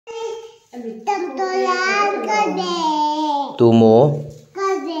tu mo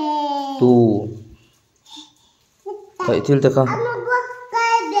tu kai til te kha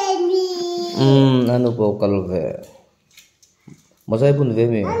anu bo kal ve mazai bun ve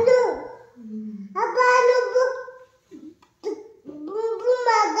me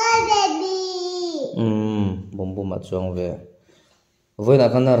bum bum achong ve voi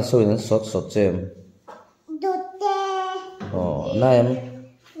na kanar so in sot chem na em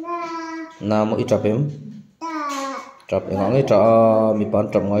na mo itapem trap ngai tra mi pan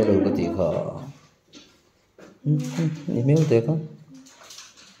trap ngai lo ka ti kha ni meu te kha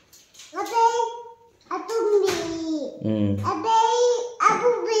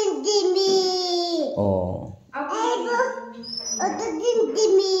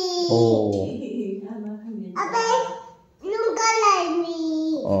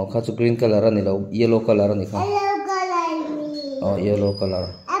Khachu green color ani lo yellow color ani kha yellow color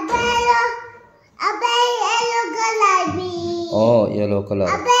yellow color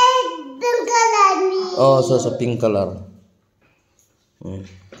so pink color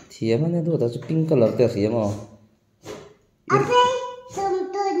thiam ane do ta pink color te thiam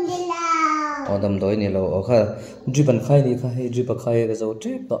dam doi ni lo kha dripan khai ni kha he dripa khai ga zo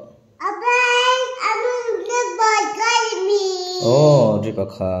trip to dripa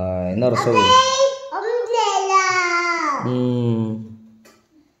khai nar so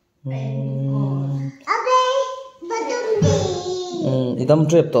idam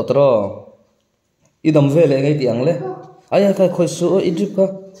trip to tro idam vele ngai tiang le aya kai khoi su I drip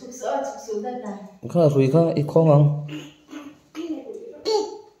kha rui kha I khong ang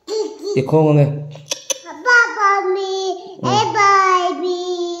I khong ang baba mi baby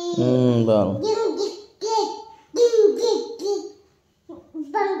bang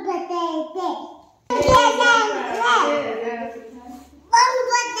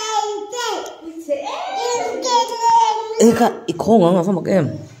kha I khong ang fa mak em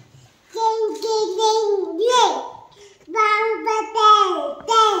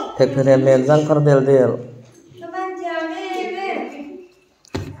hek phen men jang kar del del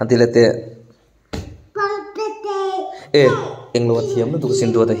anti lete englo thiam lu tu sin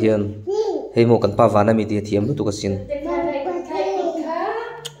do ta hian hei mo kan pa wana mi ti thiam lu tu ka sin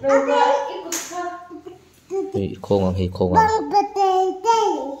hei khong ang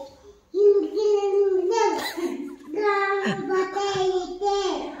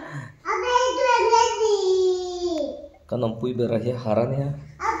kanam pui bera hi haran ya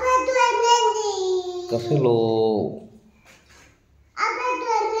kafelo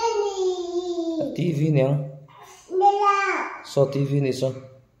TV nya so TV ni so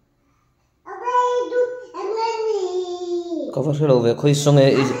cover hello ve khoi song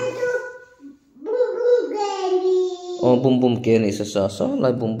e bum bum ke ni sa so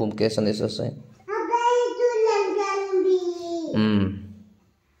lai bum bum ke san sa sa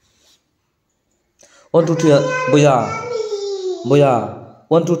 1 2 3 boya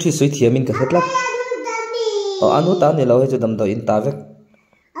 1 2 3 sui thia min ka hetlak anu ta ni lo he chu dam do in ta vek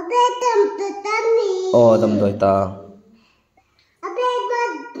dam do ta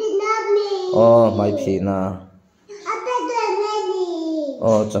mai phi na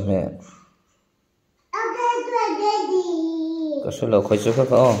chame ka selo khoi chu ka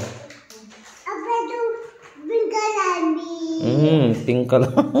pink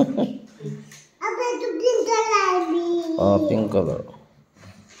color pink color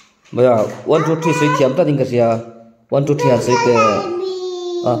boya 1 2 3 sui thiam ta ding ka sia 1 2 3 sui te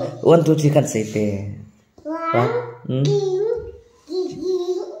 1 2 3 kan sui te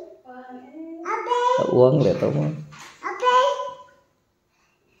uang le to mo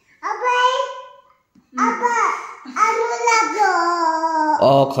anu lablo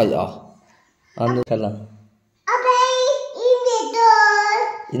khaya anu khala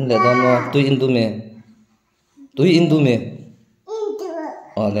in le don mo tu in du me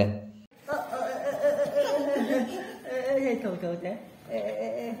le thầu thế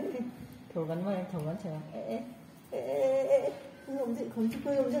thầu gắn chả không gì không chút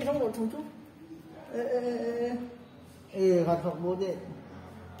không trong một thầu chút hoạt động bố đi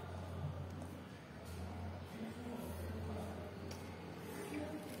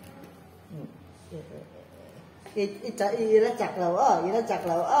ý là chặt lầu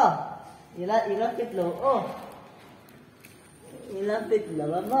ý là biết lầu ý là biết lầu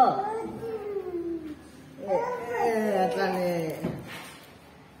lắm cái này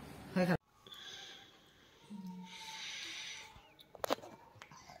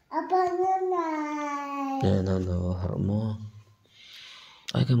apa nai no harmo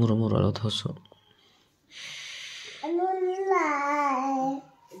ai cái muro lo thoso anu lai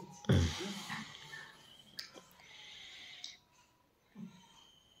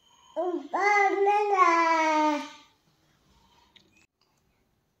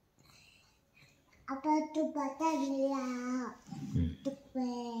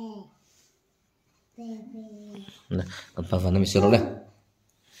nè còn phá phá nó mới xíu rồi đấy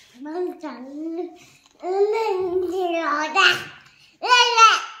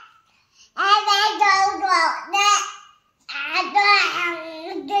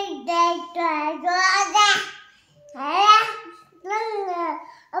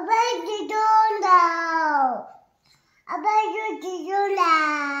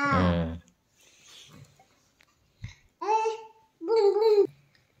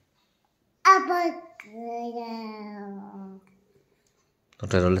trong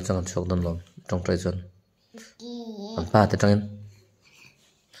trái rồi lên sang chuột đâm lom trong trái xuân còn ba tới trong em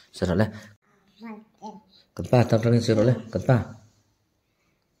sẽ rồi lên còn ba trong trong em sẽ rồi lên còn ba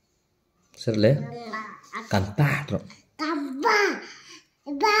sẽ rồi lên còn ba rồi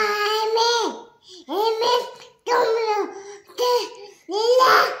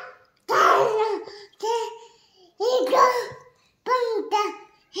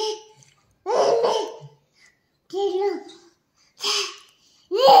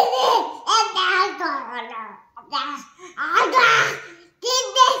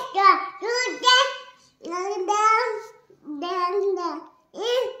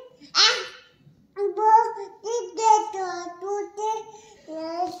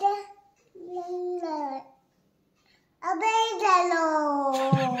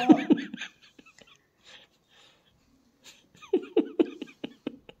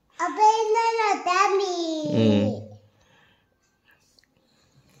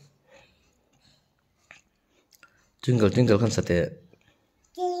Jingle jingle kan sate.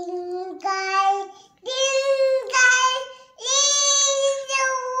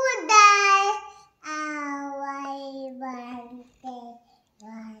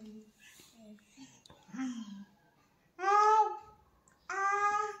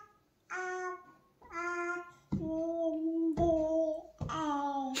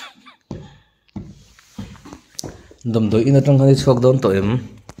 Dom doi ina trong hai suak don to em.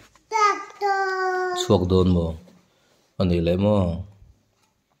 Suak don mo. Ani le mo.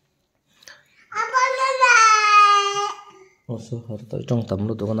 So har to trong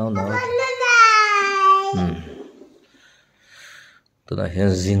Damlo to nào nào. To na hen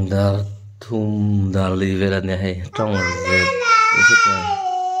zindar thum dar li vela ne hai trong ve. Usut na.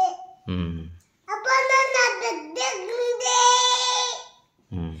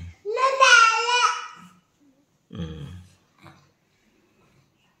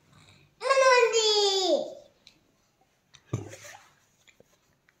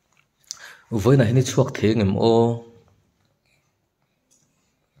 Với này ni chuộc thế ngầm ô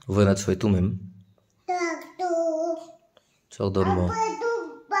với là chuối tôm em chuộc đồn mò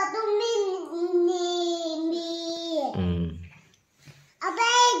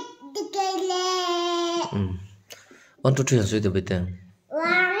ăn chút chuyện suy được biết không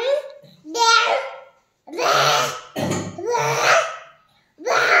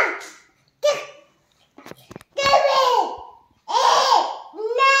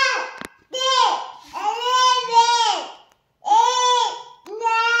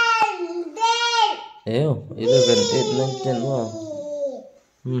Ew, 11, 8, 9, 10 wow.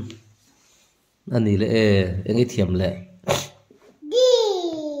 Anh đi lệ, anh ấy thiểm lệ.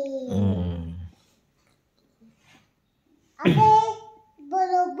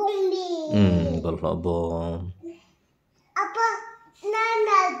 Bolo bom. Apa?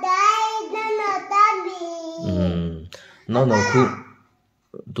 Nana dai, nana tabi. Nào khu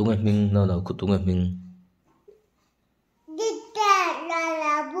tung em mình, nào khu tung em mình.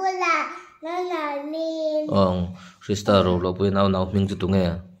 Sister rồi lo bữa nào mình chỉ tung nghe,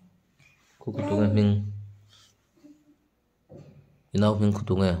 cô tung nghe mình, nào mình cô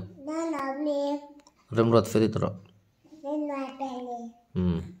tung nghe, rem rot phê rồi,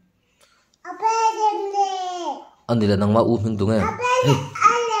 anh đi là nang mau mình tung nghe,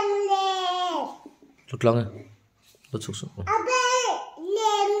 chút lăng nghe, chút súc súc,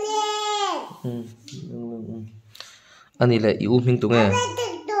 anh đi là yêu mình tung nghe,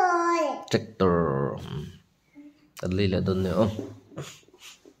 tractor. Anh lấy lại đơn nữa.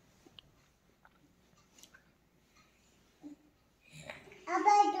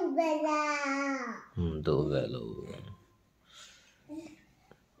 Đồ về luôn.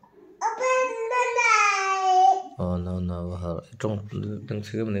 No, trong đang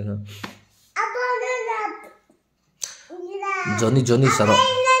chơi cái này hả? Johnny sao rồi?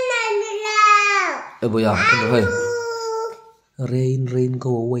 Bây giờ anh rồi. Rain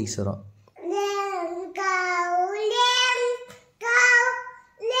go away sao rồi?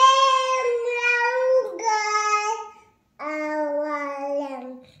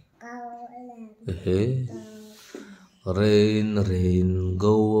 Rain, rain,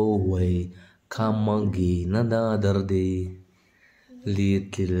 go away. Come again another day.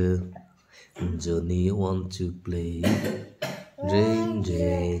 Little Johnny want to play. Rain,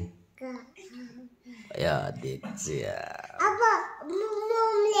 rain. Ya, dik ya. Apa?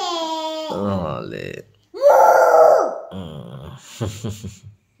 Mum le. Oh, le.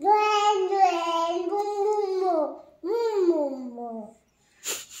 Rain, rain, mum.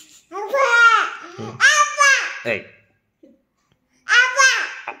 Apa? Apa? Hey. Apa?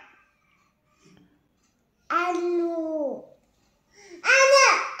 Anu.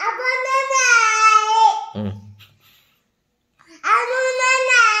 Apa nanai? Anu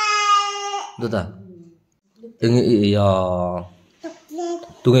nanai. Đó ta. Ngei ya.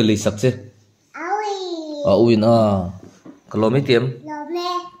 Tu ngei lì sặc chứ. Ui na. Kalau mấy tiệm.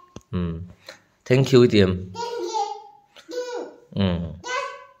 Thank you tiệm.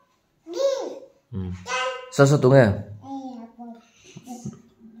 Sao tu nghe?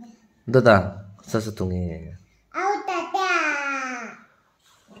 Đó ta. Sao tu nghe?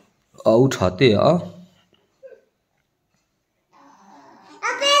 Áo trà tê à?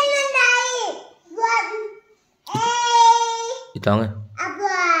 Itang eh.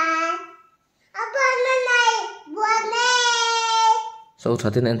 Apa nanai buat ne? Sao trà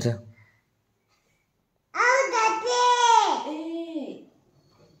tê nên sao?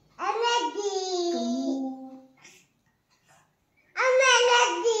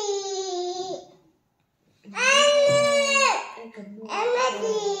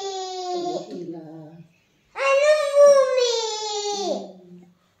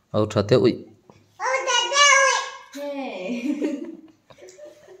 Áo trà tê ui.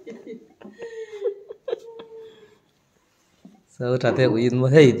 Sao trà tê ui mà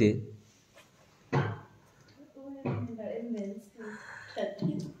hay thì.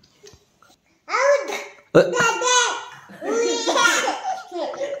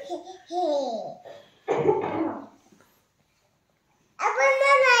 Apa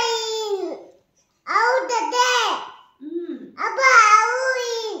nanain? Au dade. Apa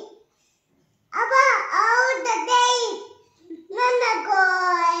auin? Apa au dade? Nana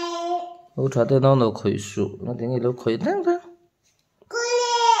koi. Áo trà tê nó khởi sụ, nó tiếng gì nó khởi nang ra.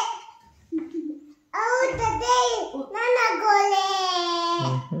 Kule. Au dade. Nana kule.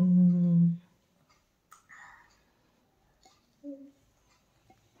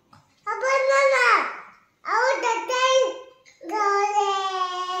 Apa nana? Au dade. Kule.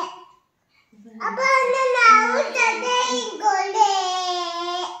 Apa nana? Au dade. Kule.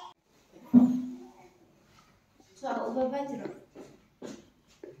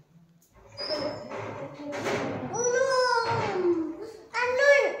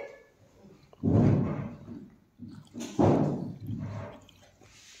 Anun.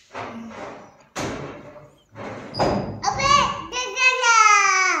 Apa? Dada.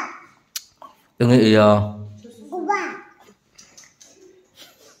 Ngei ya. Ubah.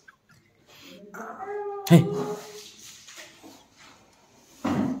 Hey.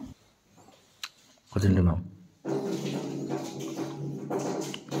 Có tin được không?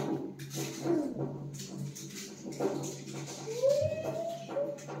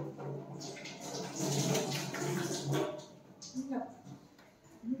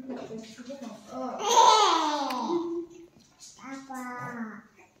 Apa?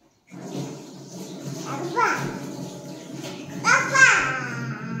 Apa? Apa?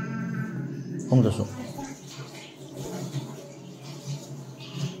 Không được số.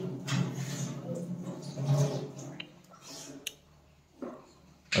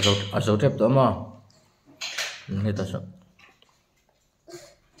 Asal trap tu mah. Ini tak sok.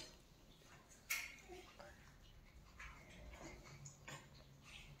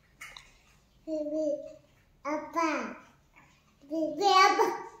 Bibi apa? Bibi apa?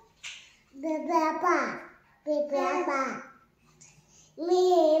 Bibi apa? Bibi apa?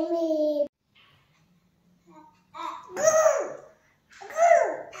 Mi.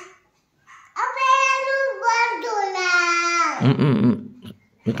 Apa yang lu buat tulang?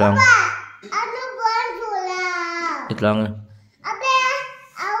 Itlang. Anu buat tulang. Itlang. Apa ya?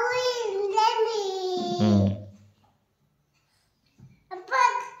 Awin lemi. Apa?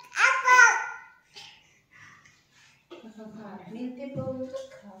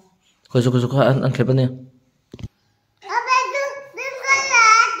 Kau suka an klip ni. Apa itu?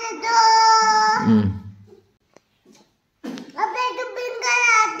 Bingkalat itu. Apa itu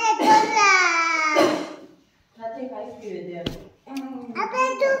bingkalat itu lah? Apa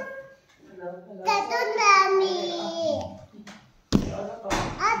itu? Ketun nami.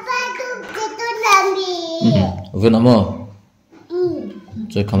 Apa itu ketun nami? Oke nama.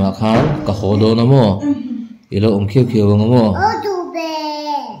 Jadi kamu akan kaholo nama. ilo khiu khiu ngamo ô du bê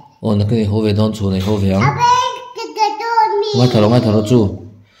ô nó cái hồ về đón chú này hồ về à ang bê cái tôi mi ngay thằng chú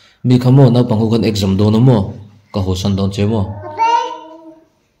mi khamo nó bằng con exam đó nó mo cả hồ sanh đón chơi mo à bê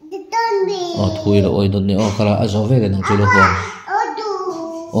cái tôi mi thui rồi ôi đón này kala azo về cái thằng chú lo hoa ô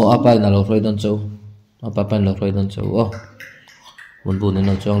du apa na lo rồi đón chú apa lo rồi đón chú buồn buồn nên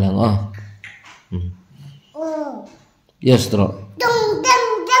nó cho làng ô yes tro tung tung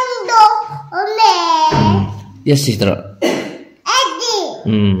tung do ô mẹ yes sister Eddie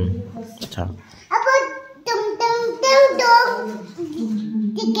chào apa tung tung tung do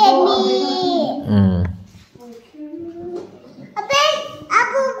cái mi apa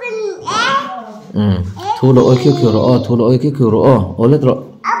aku bin thu lỗi kêu rồi thu lỗi kêu rồi ô lết rồi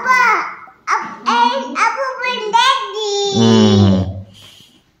apa aku bin daddy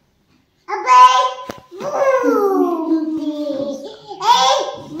apa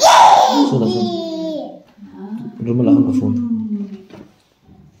sudah rumah lah angkat phone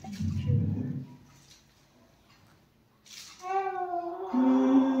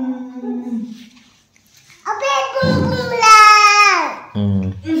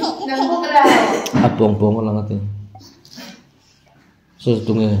Pong lang natin. So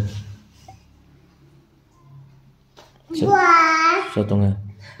ito nga. So ito nga.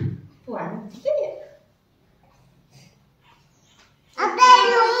 Ape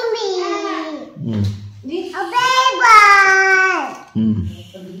lumbi. Ape bal.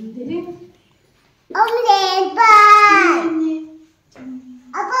 Bal.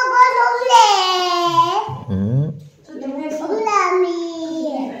 Apa bal lami.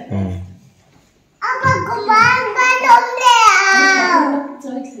 Apa kuman balong leo.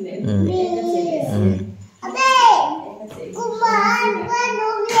 Abe, kuman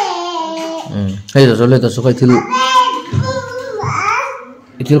balong leo. Hay rồi lên tao số cái thiêu. Abe, kuman.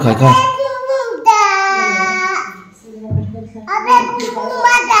 Thiêu khai khai. Kumda. Abe,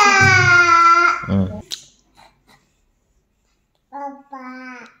 kumada. Papa,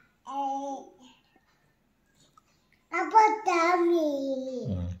 apa tami?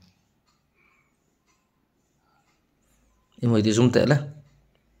 Nhưng mà thì zoom tệ lắm.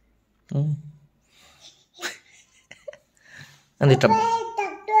 Anh đi chập.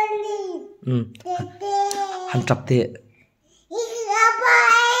 Hắn chập tệ.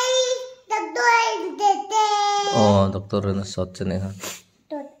 Doktor na sot sa ha.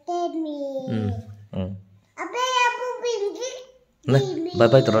 Nè, bye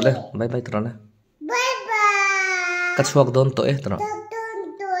bye tro le. Bye bye tro le. Bye bye. Kat swag don to tro.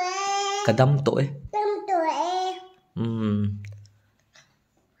 Kadam to Dam to